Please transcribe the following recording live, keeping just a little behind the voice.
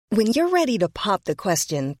When you're ready to pop the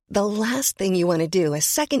question, the last thing you want to do is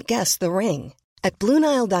second-guess the ring. At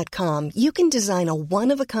BlueNile.com, you can design a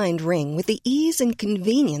one-of-a-kind ring with the ease and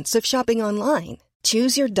convenience of shopping online.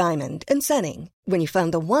 Choose your diamond and setting. When you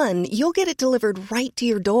find the one, you'll get it delivered right to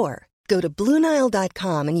your door. Go to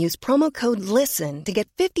BlueNile.com and use promo code LISTEN to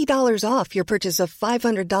get $50 off your purchase of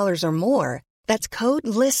 $500 or more. That's code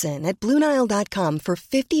LISTEN at BlueNile.com for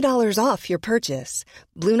 $50 off your purchase.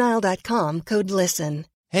 BlueNile.com, code LISTEN.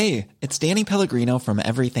 Hey, it's Danny Pellegrino from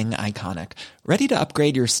Everything Iconic. Ready to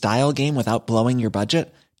upgrade your style game without blowing your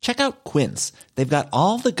budget? Check out Quince. They've got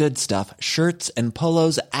all the good stuff, shirts and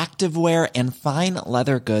polos, activewear, and fine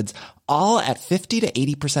leather goods, all at 50 to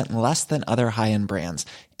 80% less than other high-end brands.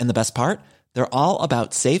 And the best part? They're all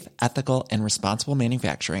about safe, ethical, and responsible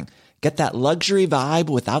manufacturing. Get that luxury vibe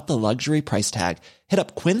without the luxury price tag. Hit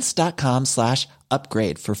up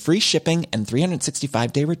quince.com/upgrade for free shipping and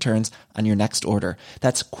 365-day returns on your next order.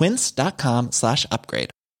 That's quince.com/upgrade.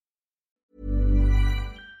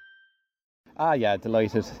 Yeah,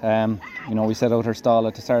 delighted. We set out our stall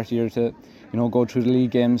at the start of the year to, go through the league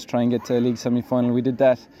games, try and get to a league semi-final. We did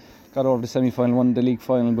that, got over the semi-final, won the league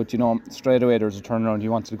final, but, straight away there was a turnaround. You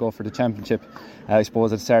wanted to go for the championship. I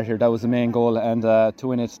suppose at the start here, that was the main goal, and to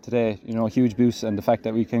win it today, a huge boost, and the fact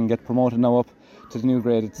that we can get promoted now up to the new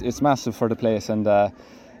grade, it's massive for the place, and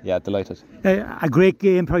delighted. A great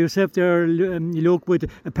game for yourself there, Luke, with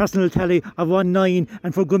a personal tally of 1-9,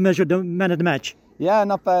 and for good measure, the man of the match. Yeah,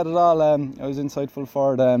 not bad at all. I was inside full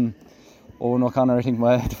forward. Owen O'Connor, I think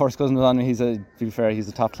the first cousin was on me. To be fair, he's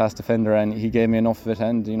a top class defender, and he gave me enough of it,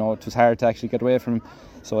 and it was hard to actually get away from him.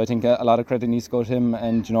 So I think a lot of credit needs to go to him,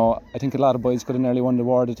 and I think a lot of boys could have nearly won the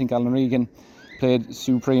award. I think Alan Regan played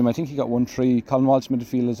supreme. I think he got 1-3. Colin Walsh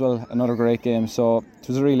midfield as well, another great game. So it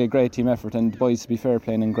was really a great team effort, and the boys, to be fair,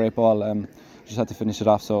 playing in great ball. Just had to finish it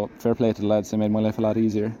off. So fair play to the lads. They made my life a lot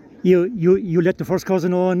easier. You let the first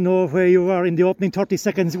cousin Owen know where you are in the opening 30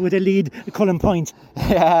 seconds with a lead, Cullen Point.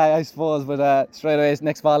 Yeah, I suppose, but straight away,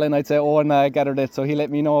 next ball in, I'd say Owen gathered it, so he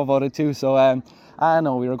let me know about it too. So I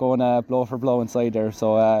know we were going blow for blow inside there,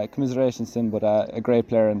 so commiserations to him, but a great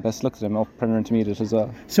player, and best luck to him up Premier Intermediate as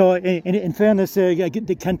well. So in fairness, the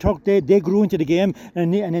Kanturk, they grew into the game,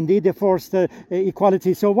 and indeed they forced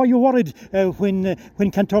equality. So were you worried when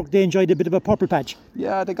Kanturk, they enjoyed a bit of a purple patch?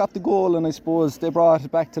 Yeah, they got the goal, and I suppose they brought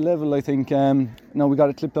it back to level. I think we got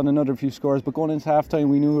it clipped on another few scores, but going into half time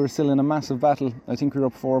we knew we were still in a massive battle. I think we were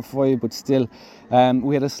up 4-5, but still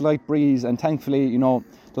we had a slight breeze, and thankfully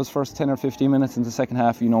those first 10 or 15 minutes in the second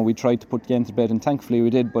half, we tried to put the game to bed, and thankfully we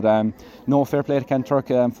did. But no, fair play to Kanturk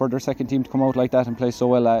for their second team to come out like that and play so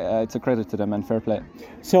well. It's a credit to them, and fair play.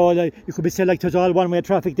 So you could be saying like there's all one-way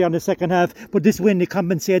traffic there in the second half, but this win, it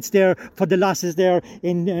compensates there for the losses there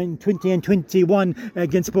in 20 and 21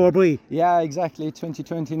 against Borbui. Yeah, exactly.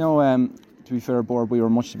 2020. To be fair, Borbui were a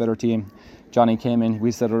much better team. Johnny came in,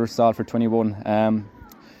 we set our stall for 21.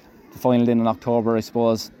 The final in October, I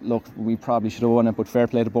suppose, look, we probably should have won it, but fair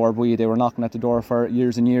play to Borbui. They were knocking at the door for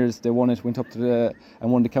years and years. They won it, went up to and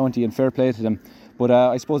won the county, and fair play to them. But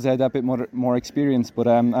I suppose they had that bit more experience. But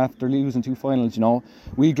after losing 2 finals,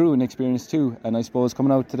 we grew in experience too. And I suppose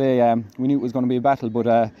coming out today, we knew it was going to be a battle,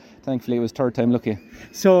 but thankfully it was third time lucky.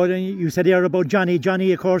 So you said here about Johnny.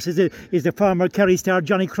 Johnny, of course, is the former Kerry star,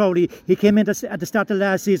 Johnny Crowley. He came in at the start of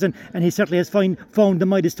last season, and he certainly has found the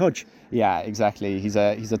Midas touch. Yeah, exactly. He's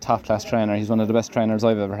a top class trainer. He's one of the best trainers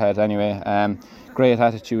I've ever had anyway. Great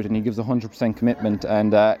attitude, and he gives 100% commitment,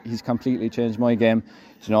 and he's completely changed my game.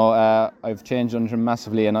 I've changed under him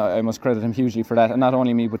massively, and I must credit him hugely for that. And not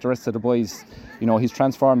only me, but the rest of the boys. He's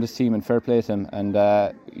transformed his team, and fair play to him. And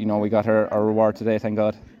we got our reward today, thank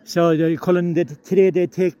God. So Cullen, today they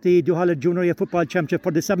take the Duhallow Junior A Football Championship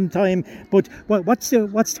for the 7th time. But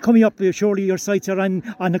what's coming up? Surely your sights are on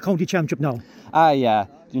the county championship now. Yeah.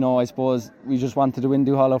 I suppose we just wanted to win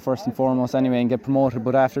Duhallow first and foremost anyway and get promoted.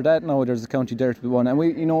 But after that, there's a county there to be won, and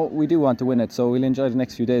we do want to win it. So we'll enjoy the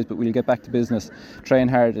next few days, but we'll get back to business, train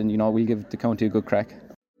hard, and we'll give the county a good crack.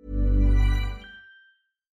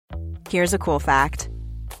 Here's a cool fact: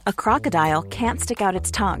 a crocodile can't stick out its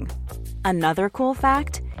tongue. Another cool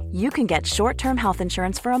fact: you can get short-term health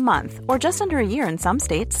insurance for a month or just under a year in some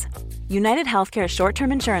states. United Healthcare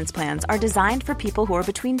short-term insurance plans are designed for people who are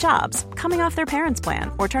between jobs, coming off their parents'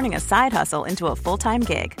 plan, or turning a side hustle into a full-time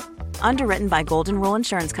gig. Underwritten by Golden Rule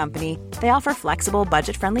Insurance Company, they offer flexible,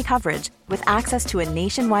 budget-friendly coverage with access to a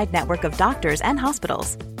nationwide network of doctors and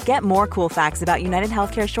hospitals. Get more cool facts about United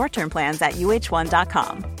Healthcare short-term plans at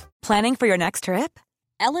uh1.com. Planning for your next trip?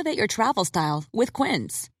 Elevate your travel style with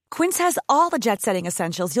Quince. Quince has all the jet-setting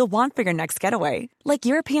essentials you'll want for your next getaway, like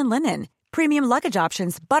European linen, premium luggage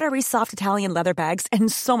options, buttery soft Italian leather bags,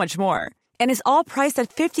 and so much more. And is all priced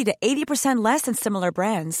at 50 to 80% less than similar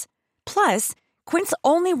brands. Plus, Quince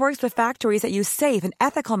only works with factories that use safe and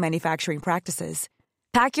ethical manufacturing practices.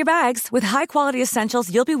 Pack your bags with high-quality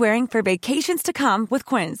essentials you'll be wearing for vacations to come with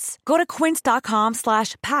Quince. Go to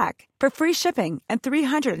quince.com/pack for free shipping and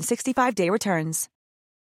 365-day returns.